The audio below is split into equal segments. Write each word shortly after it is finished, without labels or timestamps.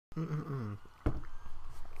Mm-mm-mm.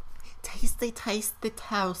 Tasty, tasty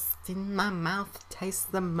toast in my mouth tastes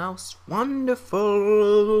the most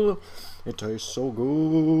wonderful. It tastes so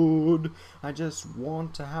good. I just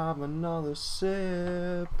want to have another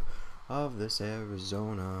sip of this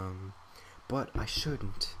Arizona. But I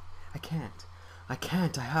shouldn't. I can't. I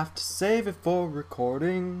have to save it for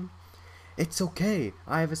recording. It's okay.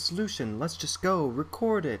 I have a solution. Let's just go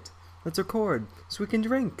record it. Let's record so we can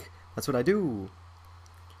drink. That's what I do.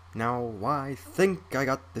 Now I think I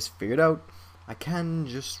got this figured out. I can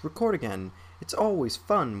just record again. It's always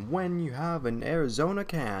fun when you have an Arizona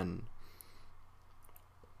can.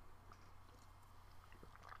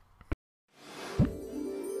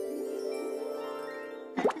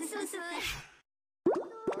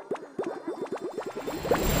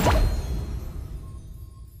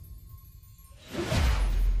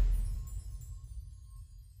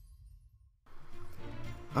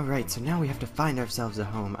 Alright, so now we have to find ourselves a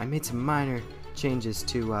home. I made some minor changes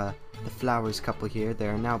to the Flowers couple here. They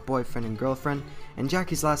are now boyfriend and girlfriend, and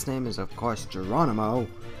Jackie's last name is, of course, Geronimo.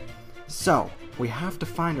 So, we have to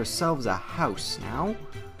find ourselves a house now.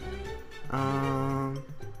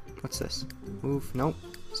 What's this? Move? Nope.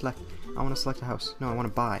 Select. I want to select a house. No, I want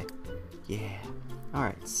to buy. Yeah.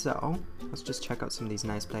 Alright, so, let's just check out some of these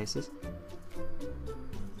nice places.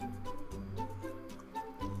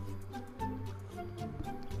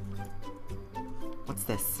 What's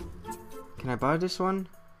this? Can I buy this one?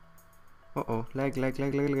 Uh-oh. Leg.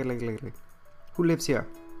 Who lives here?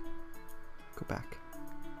 Go back.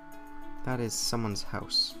 That is someone's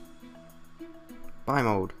house. Buy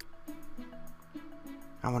mode.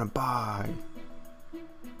 I want to buy.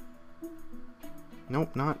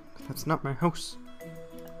 Nope, not. That's not my house.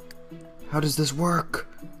 How does this work?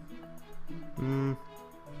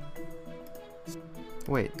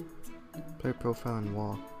 Wait. Player profile and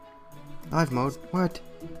wall. Live mode? What?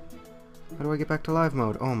 How do I get back to live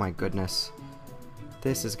mode? Oh my goodness.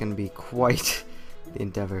 This is gonna be quite the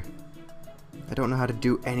endeavor. I don't know how to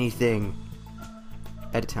do anything.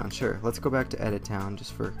 Edit town, sure. Let's go back to edit town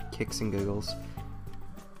just for kicks and giggles.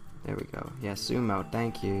 There we go. Yeah, zoom out,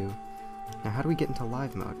 thank you. Now how do we get into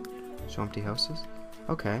live mode? Show empty houses?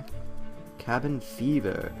 Okay. Cabin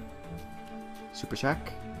fever. Super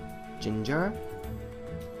shack. Ginger.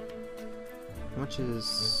 How much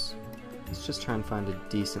is... Let's just try and find a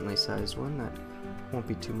decently sized one that won't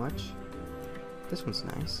be too much. This one's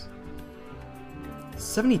nice.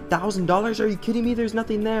 $70,000? Are you kidding me? There's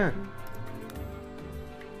nothing there.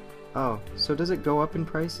 Oh, so does it go up in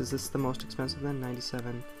price? Is this the most expensive then?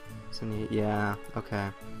 97, 78. Yeah, okay.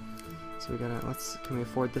 So we gotta, can we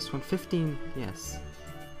afford this one? 15, yes.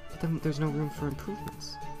 But then there's no room for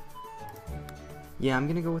improvements. Yeah, I'm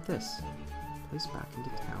gonna go with this. Place back into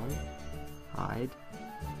town. Hide.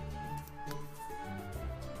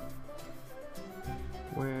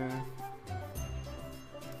 Where?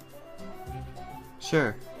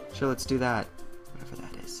 Sure, let's do that. Whatever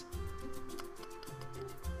that is.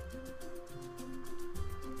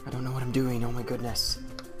 I don't know what I'm doing, oh my goodness.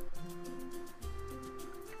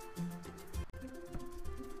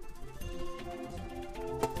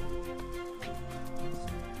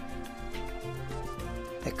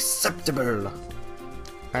 Acceptable!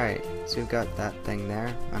 Alright, so we've got that thing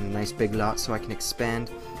there on a nice big lot so I can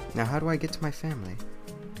expand. Now how do I get to my family?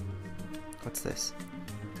 What's this?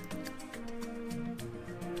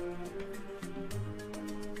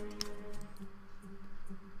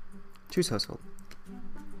 Choose household.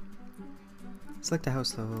 Select a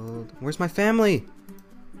household. Where's my family?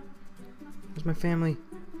 Where's my family?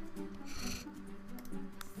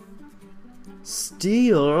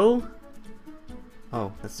 Steal?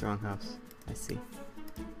 Oh, that's the wrong house. I see.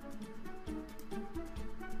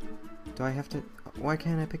 Do I have to... Why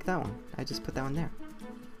can't I pick that one? I just put that one there.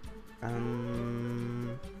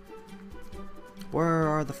 Where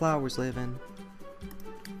are the flowers living?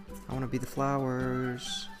 I want to be the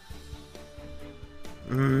flowers.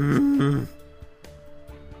 Move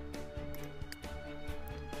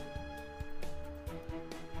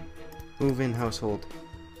in household.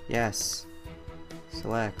 Yes.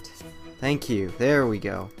 Select. Thank you. There we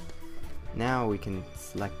go. Now we can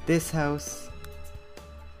select this house.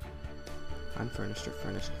 Unfurnished or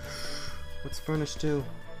furnished? What's furnished to?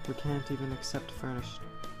 We can't even accept furnished.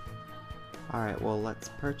 Alright, well let's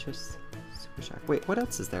purchase Super Shack. Wait, what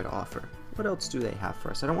else is there to offer? What else do they have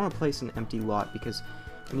for us? I don't want to place an empty lot because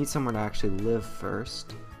we need somewhere to actually live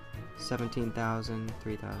first. 17,000,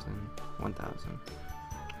 3,000, 1,000.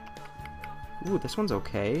 Ooh, this one's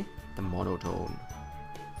okay. The monotone.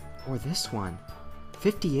 Or this one.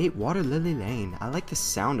 58 Water Lily Lane. I like the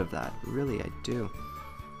sound of that. Really, I do.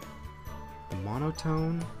 The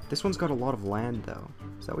monotone. This one's got a lot of land, though.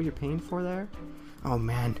 Is that what you're paying for there? Oh,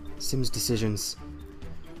 man. Sims decisions.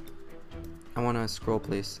 I want to scroll,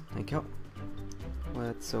 please. Thank you.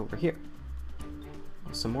 What's over here?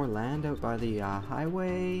 Oh, some more land out by the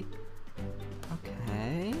highway.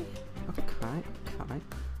 Okay. Okay.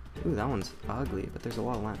 Ooh, that one's ugly, but there's a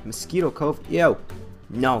lot of land. Mosquito Cove. Yo!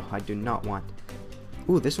 No, I do not want.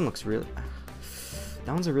 Ooh, this one looks really...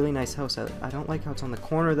 That one's a really nice house. I don't like how it's on the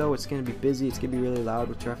corner, though. It's going to be busy. It's going to be really loud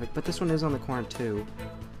with traffic. But this one is on the corner, too.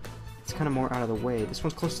 It's kind of more out of the way. This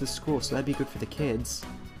one's close to the school, so that'd be good for the kids.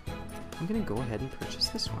 I'm going to go ahead and purchase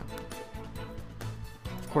this one.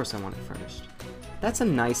 Of course I want it first. That's a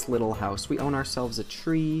nice little house. We own ourselves a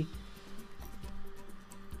tree.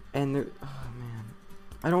 And there... Oh, man.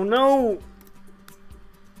 I don't know!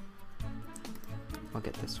 I'll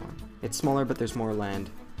get this one. It's smaller, but there's more land.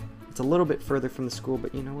 It's a little bit further from the school,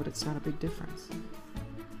 but you know what? It's not a big difference.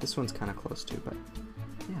 This one's kind of close too, but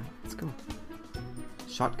yeah, let's go.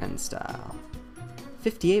 Shotgun style.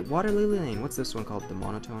 58 Water Lily Lane. What's this one called? The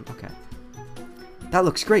monotone? Okay. That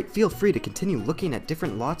looks great. Feel free to continue looking at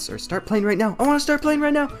different lots or start playing right now. I want to start playing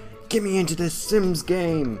right now. Get me into this Sims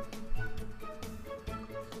game.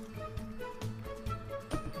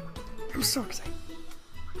 I'm so excited.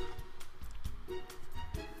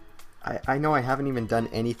 I know I haven't even done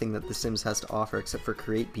anything that The Sims has to offer except for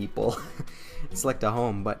create people, select a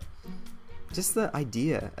home, but just the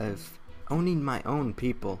idea of owning my own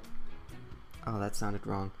people. Oh, that sounded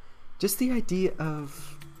wrong. Just the idea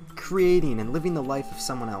of creating and living the life of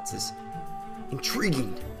someone else is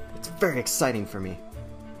intriguing. It's very exciting for me.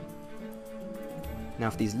 Now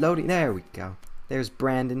if these loading, there we go. There's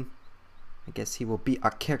Brandon. I guess he will be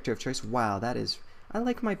our character of choice. Wow, that is, I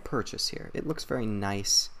like my purchase here. It looks very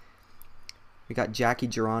nice. We got Jackie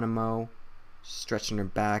Geronimo stretching her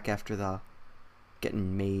back after the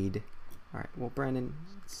getting made. Alright, well, Brandon,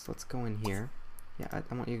 let's go in here. Yeah,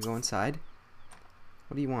 I want you to go inside.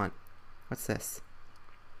 What do you want? What's this?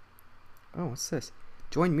 Oh, what's this?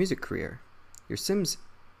 Join music career. Your Sims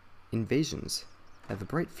invasions have a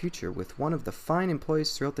bright future with one of the fine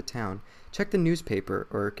employees throughout the town. Check the newspaper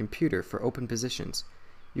or computer for open positions.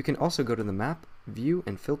 You can also go to the map, view,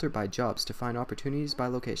 and filter by jobs to find opportunities by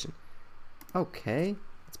location. Okay,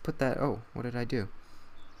 let's put that. Oh, what did I do?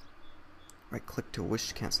 Right click to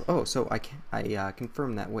wish cancel. Oh, so I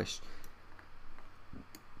confirm that wish.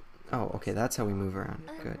 Oh, okay, that's how we move around.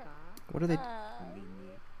 Good. What are they?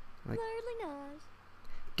 Like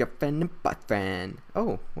girlfriend and boyfriend.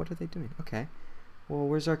 Oh, what are they doing? Okay. Well,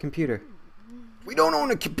 where's our computer? We don't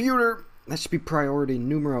own a computer. That should be priority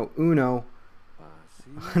numero uno.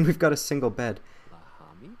 And we've got a single bed.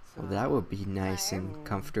 Well, that would be nice and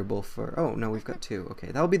comfortable for... Oh, no, we've got two. Okay,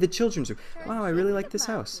 that'll be the children's room. Wow, I really like this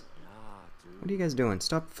house. What are you guys doing?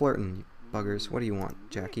 Stop flirting, you buggers. What do you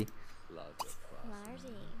want, Jackie?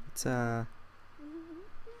 It's, No,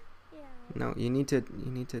 you need to...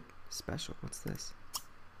 Special. What's this?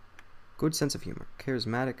 Good sense of humor.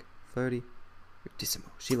 Charismatic, flirty, ridiculous.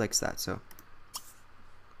 She likes that, so...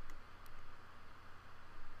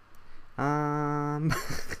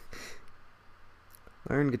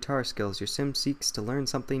 Learn guitar skills. Your Sim seeks to learn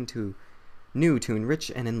something new to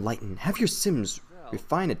enrich and enlighten. Have your Sims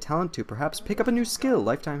refine a talent to perhaps pick up a new skill.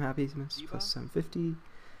 Lifetime happiness plus 750.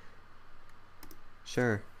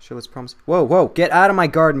 Sure, let's promise. Whoa, get out of my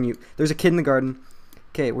garden, you. There's a kid in the garden.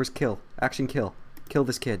 Okay, where's kill? Action kill. Kill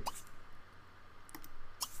this kid.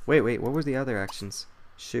 Wait, what were the other actions?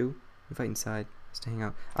 Shoo, invite inside, just to hang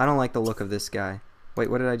out. I don't like the look of this guy. Wait,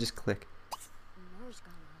 what did I just click?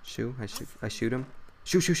 Shoo, I shoot him.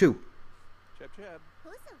 Shoo.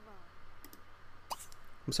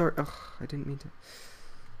 I'm sorry. Ugh, I didn't mean to.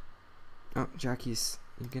 Oh, Jackie's.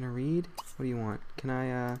 You gonna read? What do you want? Can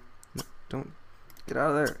I, no, don't. Get out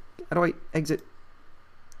of there. How do I exit?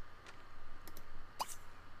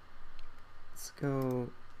 Let's go.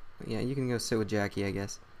 Yeah, you can go sit with Jackie, I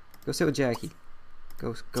guess. Go sit with Jackie.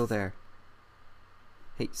 Go there.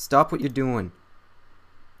 Hey, stop what you're doing.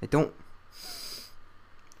 I don't.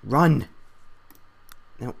 Run.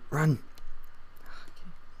 No, run.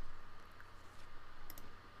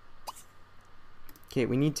 Okay,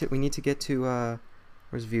 we need to get to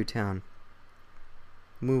where's View Town?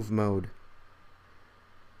 Move mode.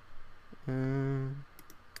 What's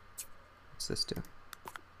this do?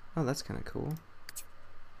 Oh, that's kind of cool.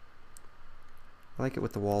 I like it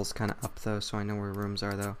with the walls kind of up though, so I know where rooms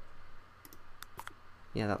are though.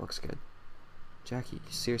 Yeah, that looks good. Jackie,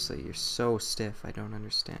 seriously, you're so stiff. I don't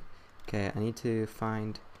understand. Okay, I need to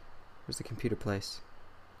find... Where's the computer place?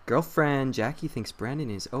 Girlfriend, Jackie thinks Brandon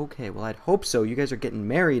is okay. Well, I'd hope so. You guys are getting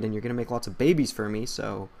married and you're going to make lots of babies for me,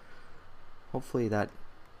 so... Hopefully that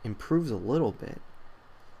improves a little bit.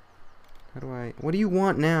 What do you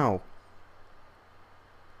want now?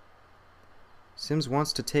 Sims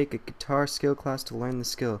wants to take a guitar skill class to learn the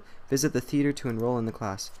skill. Visit the theater to enroll in the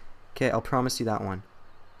class. Okay, I'll promise you that one.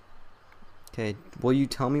 Okay, will you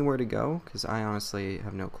tell me where to go? Because I honestly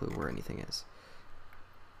have no clue where anything is.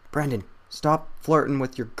 Brandon, stop flirting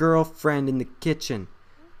with your girlfriend in the kitchen.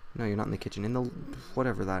 No, you're not in the kitchen. In the...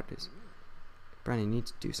 whatever that is. Brandon, you need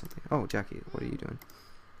to do something. Oh, Jackie, what are you doing?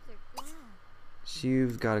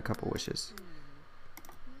 You've got a couple wishes.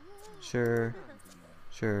 Sure.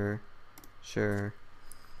 Sure. Sure.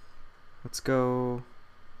 Let's go...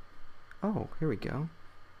 Oh, here we go.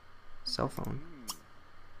 Cell phone.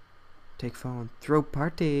 Take phone. Throw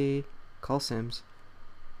party. Call Sims.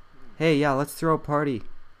 Hey, yeah, let's throw a party.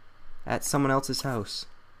 At someone else's house.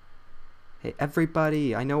 Hey,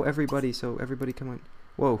 everybody. I know everybody, so everybody come on.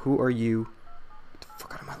 Whoa, who are you? Get the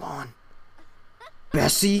fuck out of my lawn.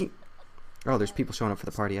 Bessie! Oh, there's people showing up for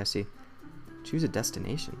the party, I see. Choose a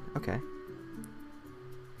destination. Okay.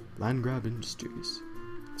 Land Grab Industries.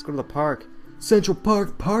 Let's go to the park. Central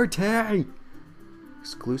Park Party!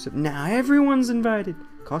 Exclusive. Now everyone's invited.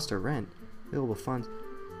 Cost of rent. Available funds.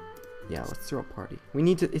 Yeah, let's throw a party. We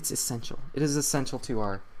need to... It's essential. It is essential to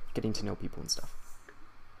our getting to know people and stuff.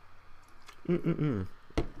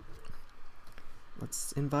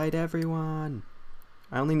 Let's invite everyone.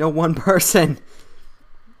 I only know one person.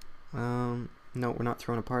 No, we're not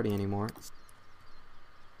throwing a party anymore.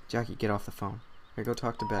 Jackie, get off the phone. Here, go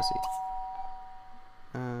talk to Bessie.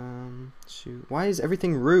 Shoot. Why is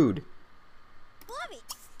everything rude?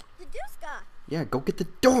 Yeah, go get the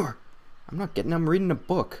door. I'm reading a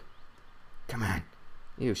book. Come on.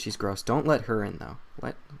 Ew, she's gross. Don't let her in, though.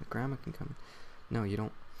 Grandma can come in. No, you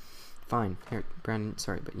don't. Fine. Here, Brandon,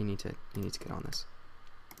 sorry, but you need to get on this.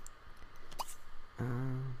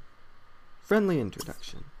 Friendly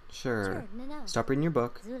introduction. Sure. Stop reading your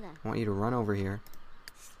book. I want you to run over here.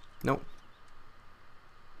 Nope.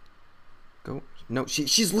 Go. No,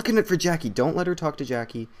 she's looking for Jackie. Don't let her talk to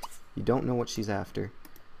Jackie. You don't know what she's after.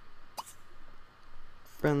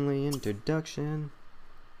 Friendly introduction.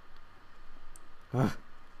 Ugh.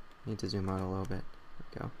 Need to zoom out a little bit. There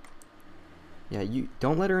we go. Yeah, you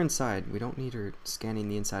don't let her inside. We don't need her scanning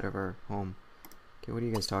the inside of our home. Okay, what are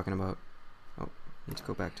you guys talking about? Oh, need to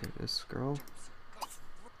go back to this girl.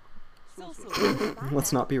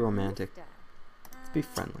 Let's not be romantic. Let's be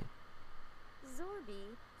friendly.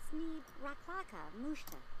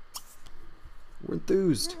 We're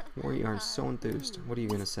enthused. We are so enthused. What are you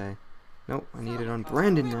gonna say? Nope, I need it on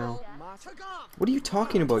Brandon now. What are you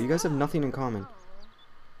talking about? You guys have nothing in common.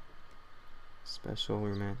 Special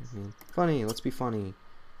romantic mean. Funny, let's be funny.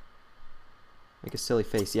 Make a silly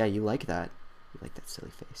face. Yeah, you like that. You like that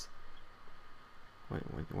silly face.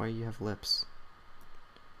 Why do you have lips?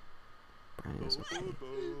 Brandon is okay.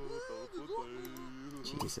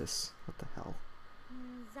 Jesus, what the hell?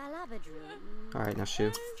 Alright, now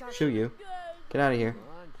shoo. Shoo you. Get out of here.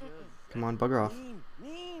 Come on, bugger off.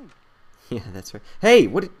 Yeah, that's right. Hey,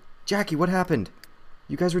 Jackie, what happened?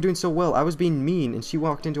 You guys were doing so well. I was being mean and she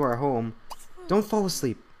walked into our home. Don't fall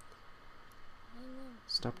asleep.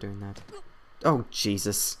 Stop doing that. Oh,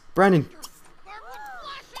 Jesus. Brandon.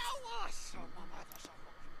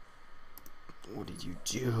 What did you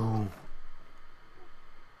do?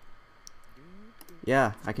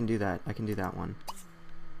 Yeah, I can do that. I can do that one.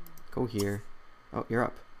 Go here. Oh, you're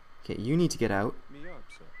up. Okay, you need to get out.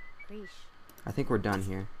 I think we're done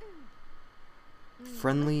here.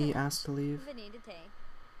 Friendly asked to leave.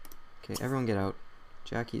 Okay, everyone get out.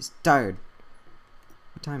 Jackie's tired.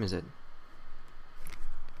 What time is it?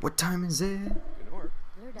 What time is it?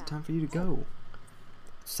 It's time for you to go.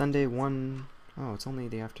 Sunday 1... Oh, it's only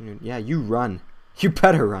the afternoon. Yeah, you run. You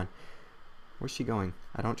better run. Where's she going?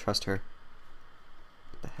 I don't trust her.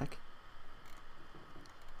 What the heck?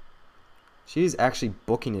 She's actually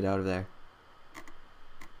booking it out of there.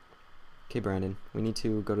 Okay, Brandon. We need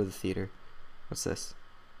to go to the theater. What's this?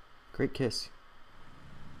 Great kiss.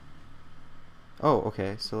 Oh,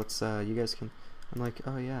 okay. So let's, you guys can... I'm like,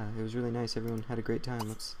 oh yeah, it was really nice. Everyone had a great time.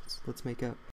 Let's make up.